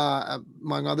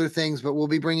 among other things, but we'll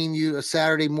be bringing you a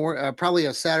Saturday probably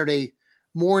a Saturday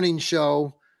morning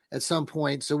show at some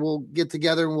point. So we'll get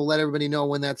together and we'll let everybody know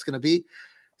when that's going to be.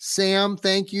 Sam,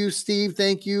 thank you. Steve,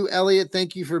 thank you. Elliot,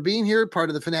 thank you for being here, part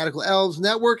of the Fanatical Elfz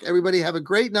Network. Everybody have a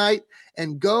great night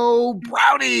and go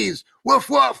Brownies. Woof,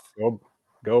 woof.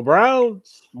 Go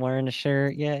Browns. I'm wearing a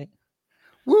shirt. Yay.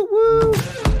 Woo, woo.